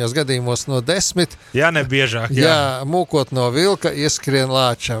 8 gadījumos no 10. Jā, nebiežāk. Jā, mūkot no vilka, ieskrien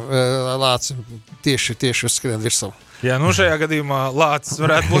lāci tieši uzskrien virsmu. Jā, šajā gadījumā lācis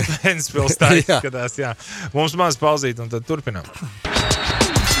varētu būt Ventspils, tā izskatās. Jā. Mums maz pauzīt un tad turpinām.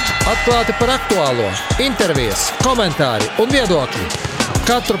 Atklāti par aktuālo, intervijas, komentāri un viedokļi.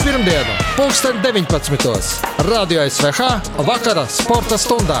 Katru pirmdienu, 19:00. Radio SVH vakara sporta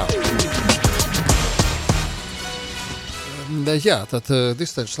stundā. Jā, tad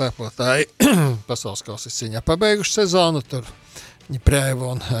distanču slēpotāji pasaules kausa cīņā pabeiguši sezonu, tur Ņeprēva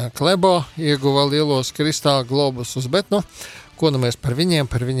un Klebo ieguva lielos kristāla globusus, bet, ko mēs par viņiem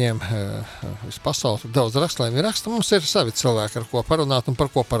visu pasauli, daudz rakstājumi raksta, mums ir savi cilvēki, ar ko parunāt un par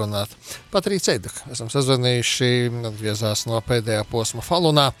ko parunāt. Patrīca Eidaka, esam sazvanījuši, atgriezās no pēdējā posma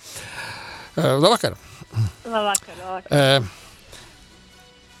Falunā. Labvakar! Labvakar.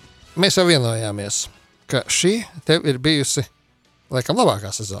 Mēs jau vienojāmies, ka šī tev ir bijusi, laikam,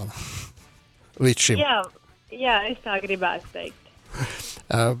 labākā sezona līdz šim. Jā, es tā gribētu teikt.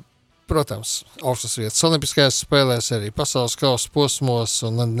 Protams, augstas vietas olimpiskajās spēlēs, arī pasaules kausa posmos,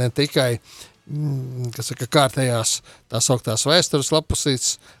 un ne tikai, kārtējās tās augtās vēstures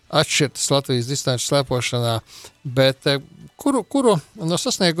lapusītes atšķirtas Latvijas distanču slēpošanā, bet kuru no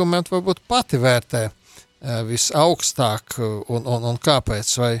sasniegumiem varbūt pati vērtē visaugstāk un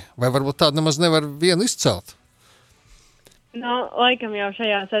kāpēc, vai varbūt tādu nemaz nevar vienu izcelt? Laikam jau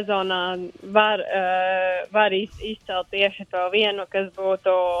šajā sezonā var izcelt tieši to vienu, kas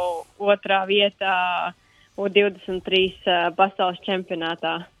būtu otrā vietā U23 pasaules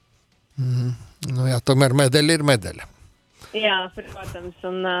čempionātā. Jā, tomēr medaļa ir medaļa. Jā, protams,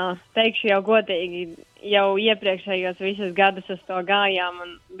 un teikšu jau godīgi, jau iepriekšējos visus gadus uz to gājām,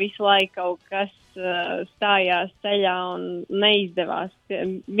 un visu laiku kaut kas stājās ceļā un neizdevās.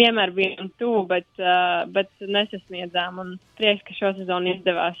 Vienmēr bijām tuvu, bet nesasniedzām, un prieks, ka šo sezonu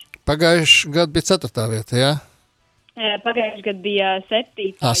izdevās. Pagājuši gadu bija 4. vieta, jā? Pagājuši gadu bija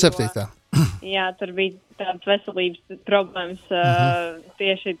 7. 7. Jā, tur bija tādas veselības problēmas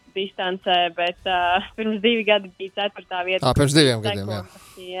tieši distancē, bet pirms 2 gadi bija 4. vieta. Pirms 2 gadiem, jā.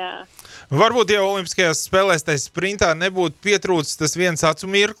 Jā. Varbūt jau olimpiskajās spēlēs tai sprintā nebūtu pietrūcis tas viens acu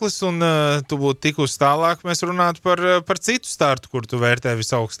mirklis, un tu būtu tikus tālāk, mēs runātu par citu startu, kur tu vērtē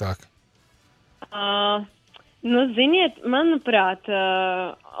visaugstāk. Ziniet, manuprāt,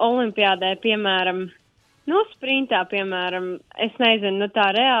 olimpiādē, piemēram, sprintā, piemēram, es nezinu,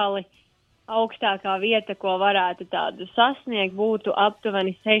 tā reāli augstākā vieta, ko varētu tādu sasniegt, būtu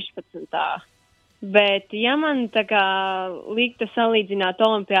aptuveni 16. Bet, ja man tā kā liktu salīdzināt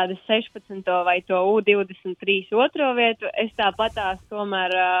olimpiādas 16. vai to U23 otro vietu, es tāpatās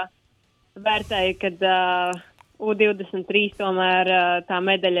tomēr vērtēju, kad U23 tomēr tā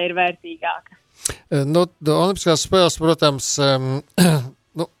medaļa ir vērtīgāka. Olimpiskās spēles, protams,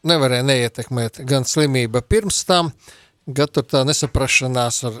 nevarēja neietekmēt gan slimība pirms tam, gan tur tā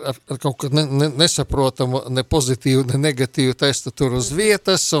nesaprašanās ar kaut ko nesaprotamu, ne pozitīvu, ne negatīvu testu tur uz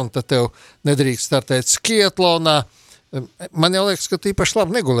vietas, un tad tev nedrīkst startēt skiatlonā. Man jau liekas, ka tu īpaši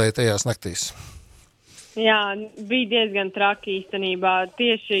labi negulēji tajās naktīs. Jā, bija diezgan traki īstenībā.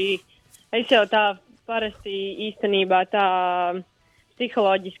 Tieši es jau tā parasti īstenībā tā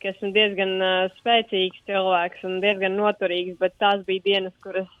psiholoģiski esmu diezgan spēcīgs cilvēks un diezgan noturīgs, bet tās bija dienas,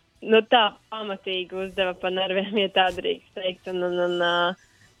 kuras tā pamatīgi uzdeva pa nerviem, ja tā drīkst teikt, un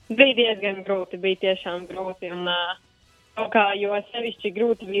bija diezgan grūti, bija tiešām grūti, un jo sevišķi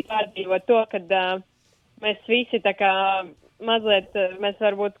grūti bija pārdzīvot to, kad mēs visi tā kā mazliet, mēs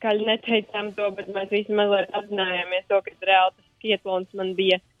varbūt skaļi neteicām to, bet mēs visi mazliet apzinājāmies to, ka reāli tas skiatlons man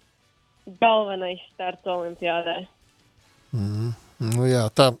bija galvenais starts olimpiādē. Jā,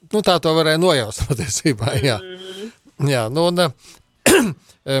 tā to varēja nojaust patiesībā, jā. Jā,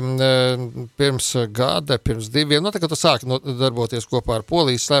 pirms gada, pirms 2, tā kā tu sāki darboties kopā ar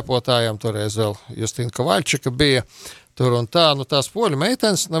polijas slēpotājām, toreiz vēl Justīna Kovaļčika bija tur un tā, tās poļu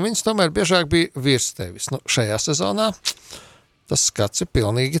meitenes, viņas tomēr biežāk bija virs tevis. Šajā sezonā tas skats ir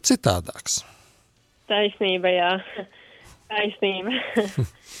pilnīgi citādāks. Taisnība, jā. Taisnība.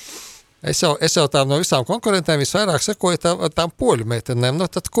 Es jau tām no visām konkurentēm visvairāk sekoju tām poļu meitenēm.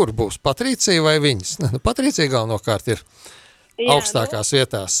 Tad kur būs? Patricija vai viņas? Patricija galvenokārt ir augstākās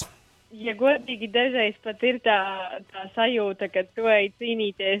vietās. Ja godīgi, dažreiz pat ir tā sajūta, ka tu ej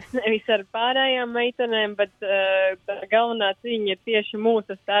cīnīties nevis ar pārējām meitenēm, bet tā galvenā cīņa ir tieši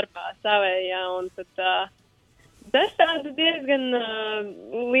mūsu starpā savējā, un tad tas tādu diezgan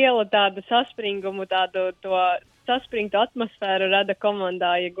lielu tādu saspringumu, tādu to saspringtu atmosfēru rada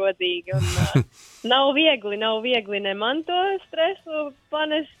komandā, ja godīgi, un nav viegli ne man to stresu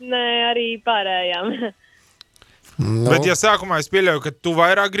panest, ne arī pārējām. Bet, ja sākumā es pieļauju, ka tu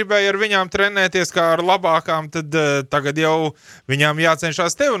vairāk gribēji ar viņām trenēties kā ar labākām, tad tagad jau viņām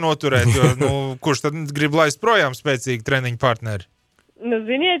jācenšas tevi noturēt, jo, kurš tad grib laist projām spēcīgi treniņu partneri?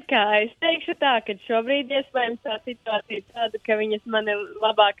 Ziniet kā, es teikšu tā, ka šobrīd iespējams tā situācija tāda, ka viņas mani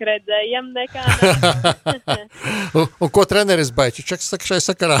labāk redzējam nekā nē. Un ko treneris Baičičaks saka šai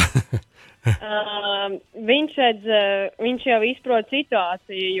sakarā? Viņš jau izprot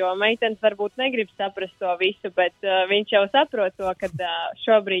situāciju, jo meitenes varbūt negrib saprast to visu, bet viņš jau saprot to, ka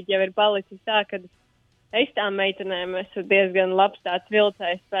šobrīd jau ir palicis tā, ka es tām meitenēm esmu diezgan labs tāds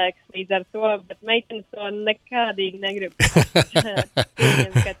vilcējs spēks līdz ar to, bet meitenes to nekādīgi negrib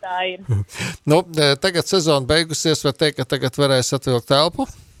pieņemt, ka tā ir. Nu, tagad sezona beigusies, vai teikt, ka tagad varēs atvilkt telpu?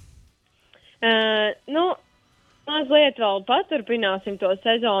 Mazliet vēl paturpināsim to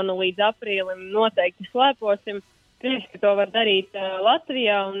sezonu līdz aprīlim, noteikti slēposim. Prieks, ka to var darīt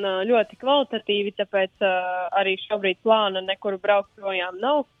Latvijā un ļoti kvalitatīvi, tāpēc arī šobrīd plāna nekur braukt projām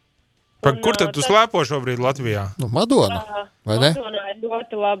nav. Kur tad tu slēpo šobrīd Latvijā? Madona, vai ne? Madonā ir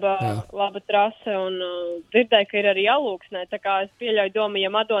ļoti laba trase un dzirdēju, ka ir arī Alūksnē. Tā kā es pieļauju domu, ja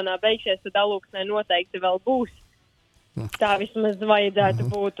Madonā beigsies, tad Alūksnē noteikti vēl būs. Tā vismaz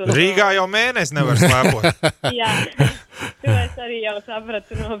vajadzētu būt. Rīgā jau mēnesi nevar slēpot. Jā, to es arī jau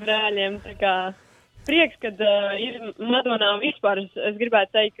sapratu no brāļiem. Tā kā prieks, kad ir Madonā vispār. Es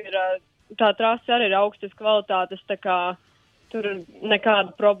gribētu teikt, ka tā trase arī ir augstas kvalitātes, tā kā tur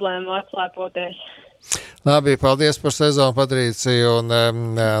nekāda problēma atslēpoties. Labi, paldies par sezonu, Patrīcija, un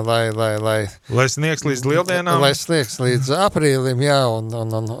lai sniegs līdz lieldienām. Lai sniegs līdz aprīlim, jā,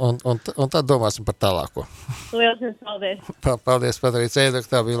 un tad domāsim par tālāko. Liels jums paldies. Paldies, Patrīcija Eiduk,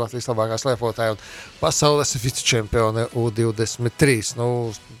 tā bija Latvijas labākā slēpotāja un pasaules vicečempione U23. Nu,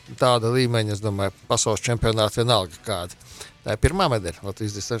 tāda līmeņa, es domāju, pasaules čempionāti vienalga kāda. Tā ir pirmā medaļa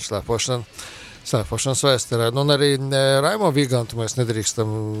Latvijas distanču slēpošanas vēsturē. Un arī Raimo Vigantu mēs nedrīkstam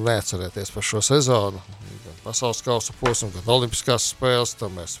neatcerēties par šo sezonu. Gan pasaules kausa posmu, gan olimpiskās spēles,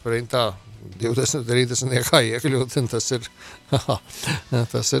 tomēr sprintā 20-30 iekļūt.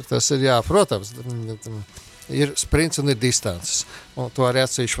 Tas ir, jā, protams, ir sprints un ir distances. Un to arī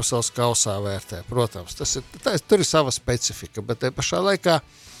atsevišķi pasaules kausā vērtē. Protams, tur ir sava specifika, bet te pašā laikā,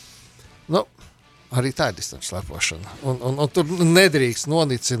 arī tā ir distanču slēpošana. Un tur nedrīkst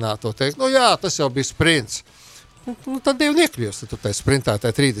nonicināt to teikt, jā, tas jau bija sprints. Tad divi iekļūst, tur tajā sprintā,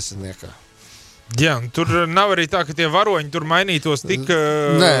 tajā 30-niekā. Jā, tur nav arī tā, ka tie varoņi tur mainītos tik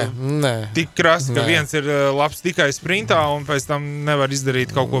krasti, ka viens ir labs tikai sprintā un pēc tam nevar izdarīt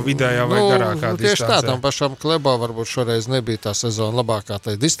kaut ko vidējā vai garākā distancē. Tieši tā, tam pašam Klebo varbūt šoreiz nebija tā sezona labākā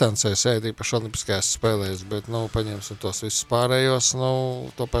tai distancē, sēdīja paši olimpiskajās spēlēs, bet, paņemsim tos visus pārējos,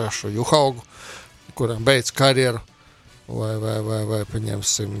 to pašu Juhaugu, kuram beidz karjeru, vai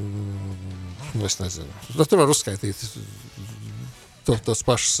paņemsim, es nezinu. Tur var uzskaitīt tos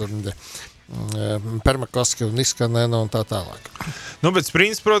pašus Permakoski un Niskanenu un tā tālāk. Bet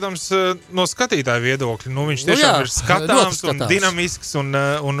sprints, protams, no skatītāja viedokļa, viņš tiešām ir skatāms un dinamisks un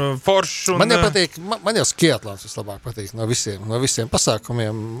foršs. Man jau skiatlons vislabāk patīk no visiem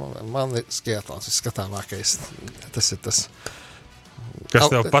pasākumiem. Man skiatlons ir skatāmākais. Tas ir tas.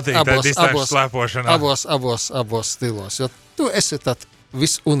 Kas tev patīk tajā distanču slēpošanā? Abos stilos, jo tu esi tad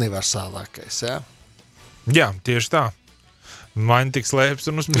visuniversālākais, jā? Jā, tieši tā. Mani tik slēpjas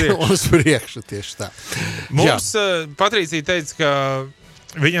un uz priekšu. Uz priekšu, tieši tā. Mums Patrīcija teica, ka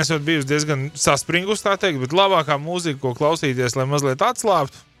viņa esot bijusi diezgan saspringus, tā teikt, bet labākā mūzika, ko klausīties, lai mazliet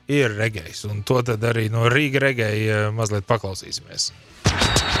atslāpt, ir regejs. Un to tad arī no Rīga regeja mazliet paklausīsimies.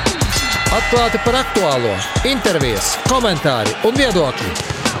 Atklāti par aktuālo, intervijas, komentāri un viedokļi.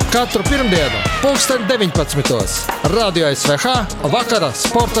 Katru pirmdienu, 19:00. Radio SVH vakara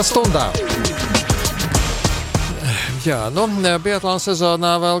sporta stundā. Jā, biatlona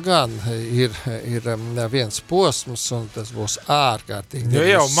sezonā vēl gan ir viens posms, un tas būs ārkārtīgi. Jo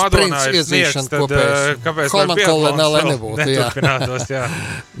jau Madonā ir sniegs, tad kāpēc var biatlons vēl neturpinātos, jā.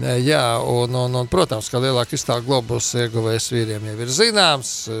 Jā, un protams, ka lielāk izstāv globus ieguvējs vīriem jau ir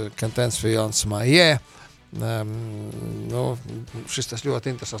zināms, Kentens Fions Maijē. Šis tas ļoti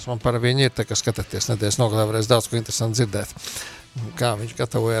interesants man par viņu ir, tā kā skatāties nedēļas nogalē varēs daudz ko interesanti dzirdēt. Kā viņš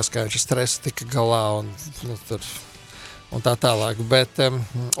gatavojās, kā viņš stresa tika galā un tā tālāk, bet,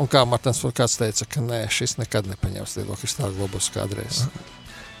 un kā Martins Furkāds teica, ka nē, šis nekad nepaņems lielāku izstāvu globus kādreiz.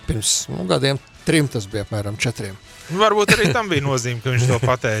 Pirms gadiem 3, tas bija apmēram 4. Varbūt arī tam bija nozīme, ka viņš to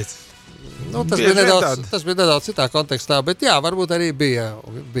pateica. Tas bija nedaudz citā kontekstā, bet jā, varbūt arī bija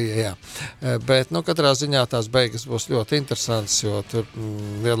jā. Bet, katrā ziņā tās beigas būs ļoti interesants, jo tur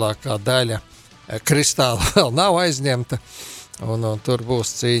lielākā daļa kristāla vēl nav aizņemta. Un tur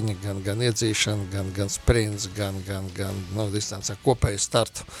būs cīņa, gan iedzīšana, gan sprints, gan distancē kopēju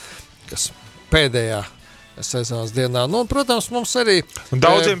startu, kas pēdējā sezonas dienā. Protams, mums arī...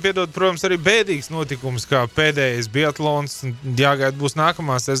 Daudziem piedod, protams, arī bēdīgs notikums, kā pēdējais biatlons. Jāgaida būs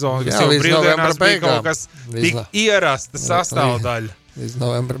nākamā sezona, kas jau brīvdienās bija kaut kas tik ierasta sastāvdaļa. Līdz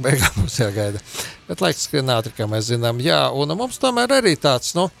novembra beigām būs jāgaida. Bet laiks skrien ātri, kā mēs zinām. Jā, un mums tomēr arī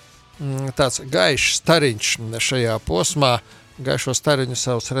tāds, tāds gaišs stariņš šajā posmā. Gaišo stariņu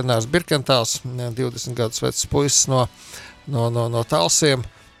sauc Renārs Birkentāls, 20 gadus vecs puisis no Talsiem.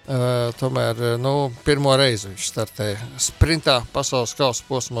 Tomēr, pirmo reizi viņš startēja sprintā pasaules kausa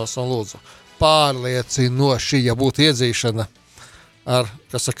posmos un lūdzu pārliecinoši, ja būtu iedzīšana ar,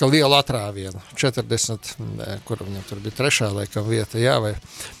 kas saka, lielu atrāvienu. 40, kur viņam tur bija 3. laikam vieta, jā, vai,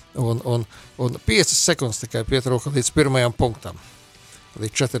 un 5 sekundes tikai pietrūka līdz pirmajam punktam.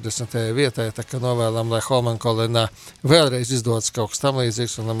 Līdz 40. vietai, tā kā novēlam, lai Holmenkollenā vēlreiz izdodas kaut kas tam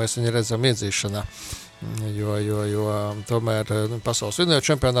līdzīgs, un mēs viņu redzam iedzīšanā. Jo tomēr pasaules junioru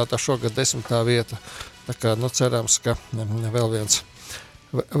čempionātā šogad 10. vieta, tā kā, cerams, ka vēl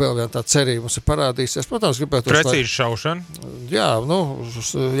viena tā cerība mums ir parādīsies. Protams, gribētu... Precīzi šaušana? Jā,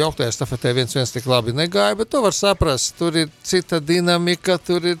 jauktajā stafetē 1-1 tik labi negāja, bet to var saprast. Tur ir cita dinamika,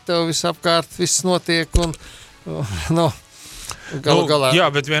 tur ir tev visapkārt, viss notiek un, galu galā jā,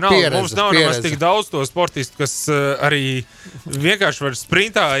 bet vienalga, mums nav nemaz tik daudz to sportistu, kas arī vienkārši var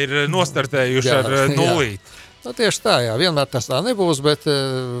sprintā ir nostartējuši ar nulīti. Tieši tā, jā, vienmēr tas tā nebūs, bet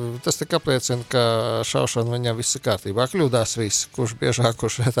tas tik apliecina, ka šaušana viņam viss ir kārtībā. Kļūdās visi, kurš biežāk,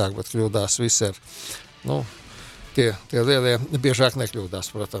 kurš retāk, bet kļūdās visi ir, tie lielie biežāk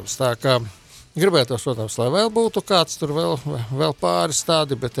nekļūdās, protams. Tā kā gribētos, protams, lai vēl būtu kāds tur vēl pāris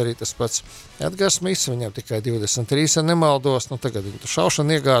tādi, bet arī tas pats Edgars Miss, viņam tikai 23, ja nemaldos, tagad viņa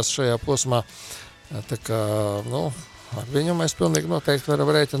šaušana iegās šajā posmā, tā kā, ar viņu mēs pilnīgi noteikti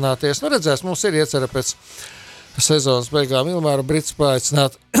varam rēķināties. Redzēs, mums ir iecerē pēc sezonas beigām Ilmāru Brits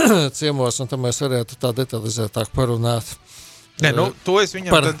paaicināt ciemos, un tam mēs varētu tā detalizētāk parunāt. To es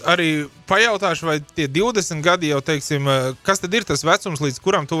viņam tad arī pajautāšu, vai tie 20 gadi jau, teiksim, kas tad ir tas vecums, līdz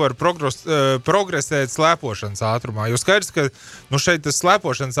kuram tu vari progresēt slēpošanas ātrumā? Jo skaidrs, ka šeit tas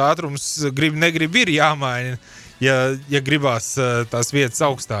slēpošanas ātrums negrib ir jāmaina, ja gribās tās vietas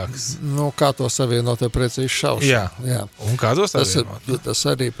augstākas. Kā to savienot ar precīzi šaušanu? Jā. Un kā to savienot? Tas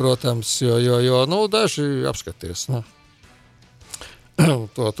arī, protams, jo daži apskaties,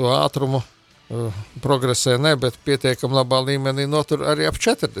 to ātrumu progresē ne, bet pietiekam labā līmenī notur arī ap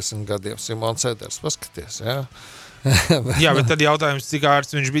 40 gadiem Simons Eders, paskaties, jā. Jā, bet tad jautājums, cik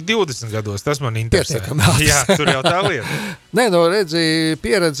ārsts viņš bija 20 gados, tas man interesē. Pietiekam ārsts. Jā, tur jau tā lieta. Nē, redzi,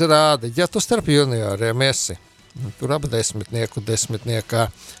 pieredze rāda, ja tu starp junioriem esi, tur ap 10-nieku, 10-niekā,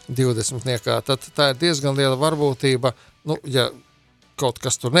 20-niekā, tad tā ir diezgan liela varbūtība, ja kaut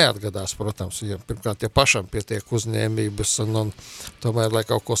kas tur neatgadās, protams, ja pirmkārt, ja pašam pietiek uzņēmības un tomēr, lai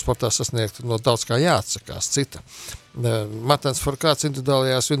kaut ko sportā sasniegtu, daudz kā jāatsakās cita. Matens Forkāts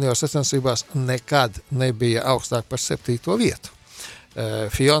individuālajās junior sacensībās nekad nebija augstāk par 7. vietu.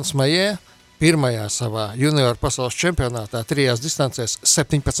 Fions Majē pirmajā savā junior pasaules čempionātā 3 distancēs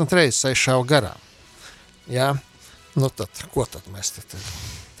 17 reizes aizšāva garām. Jā, tad, ko tad mēs te?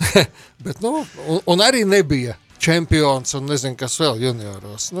 Bet, un arī nebija čempions un nezinu, kas vēl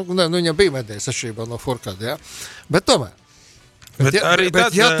junioros. Viņam bija medaļas atšķirībā no Forkāda, jā. Bet tomēr. Bet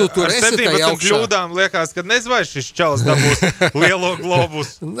ja tu tur esi tajā augšā. Kļūdām liekas, ka nezvai šis čalis dabūs lielo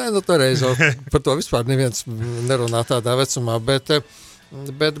globus. Nē, toreiz par to vispār neviens nerunā tādā vecumā, bet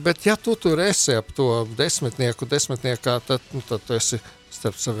ja tu tur esi ap to 10-niekā, tad tu esi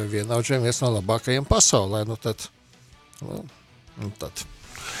starp saviem vienaudžiem viens no labākajiem pasaulē.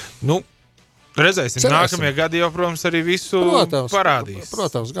 Redzēsim, nākamie gadi jau, protams, arī visu parādīs.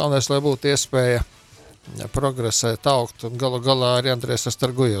 Protams, galvenais, lai būtu iespēja progresēt, augt, un galu galā arī Andrēs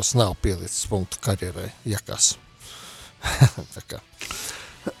Astargujos nav pielicis punktu karjerai, kas. Tā kā.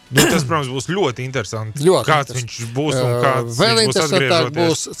 Tas, protams, būs ļoti interesanti. Kāds viņš būs un kāds vēl viņš būs atgriežoties.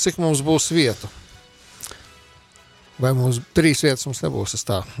 Būs, cik mums būs vietu. Vai mums 3 vietas mums nebūs, es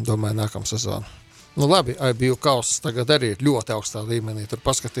tā domāju, nākamā sezona. Labi, IBU kausas tagad arī ir ļoti augstā līmenī. Tur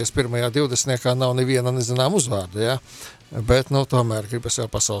paskaties, pirmajā 20-niekā nav neviena nezinām uzvārdu, jā. Bet, tomēr gribas jau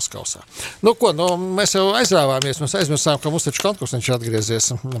pasaules kausā. Mēs jau aizrāvāmies, mēs aizmirsām, ka mums taču konkursiņš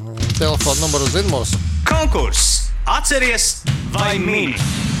atgriezies. Telefona numuru zin mūsu. Konkurss! Atceries vai mini?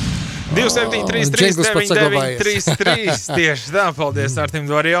 273-3933. Tieši tā, paldies Artim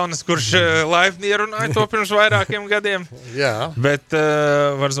Dvarjonas, kurš laipni ierunāja to pirms vairākiem gadiem. Jā. Bet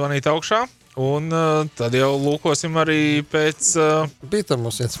var zvanīt augšā. Un tad jau lūkosim arī pēc... Bija tam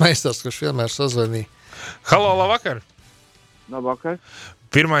mums viens meistars, kurš vienmēr sazvanīja. Halo, labvakar! Labvakar!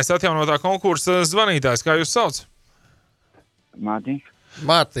 Pirmais atjaunotā konkursa zvanītājs, kā jūs sauc?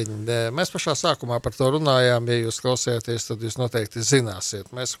 Mārtiņ, mēs pašā sākumā par to runājām, ja jūs klausieties, tad jūs noteikti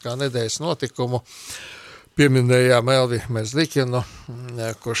zināsiet. Mēs kā nedēļas notikumu pieminējām Elvi Merzlikinu,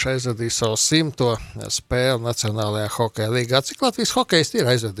 kurš aizvadīja savu 100. spēli Nacionālajā hokeja līgā. Cik Latvijas hokejisti ir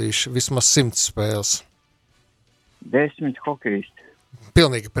aizvadījuši vismaz 100 spēles? 10 hokejisti.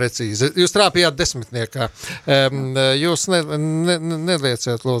 Pilnīgi precīzi. Jūs trāpījāt desmitniekā. Jūs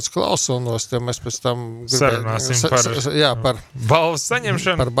nelieciet lūdzu klausunos, jo mēs pēc tam sarunāsim par balvas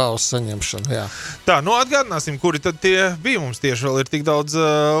saņemšanu. Par balvas saņemšanu, jā. Tā, atgādināsim, kuri tad tie bija mums tieši vēl ir tik daudz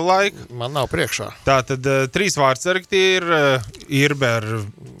laika. Man nav priekšā. Tā tad 3 vārdsargi tie ir Irbe ar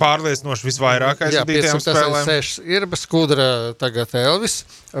pārliecinoši visvairāk aizvadītajām spēlēm. 506 Irbe, Skudra, tagad Elvis.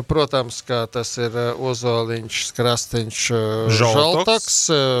 Protams, ka tas ir Ozoliņš, Krastiņš, Žoltoks,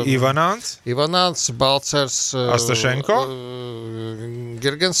 Ivanāns, Balcers, Astašenko,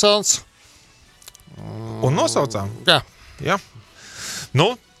 Girgensons. Un nosaucām? Jā.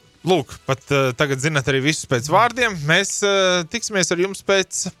 Lūk, pat tagad zināt arī visus pēc vārdiem. Mēs tiksimies ar jums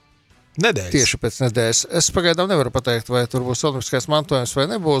pēc nedēļas. Tieši pēc nedēļas. Es pagaidām nevaru pateikt, vai tur būs olimpiskais mantojums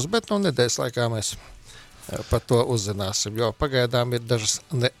vai nebūs, bet nedēļas laikā mēs par to uzzināsim, jo pagaidām ir dažas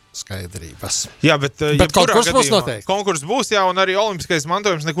neskaidrības. Jā, bet konkurs būs noteikti. Konkurs būs, jā, un arī olimpiskais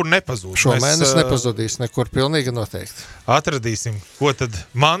mantojums nekur nepazūd. Šomēnes nepazudīs nekur, pilnīgi noteikti. Atradīsim, ko tad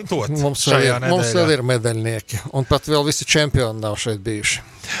mantot šajā nedēļā. Mums vēl ir medaļnieki, un pat vēl visi čempioni nav šeit bijuši.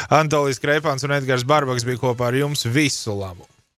 Antolijs Kreipāns un Edgars Barbaks bija kopā ar jums. Visu labu!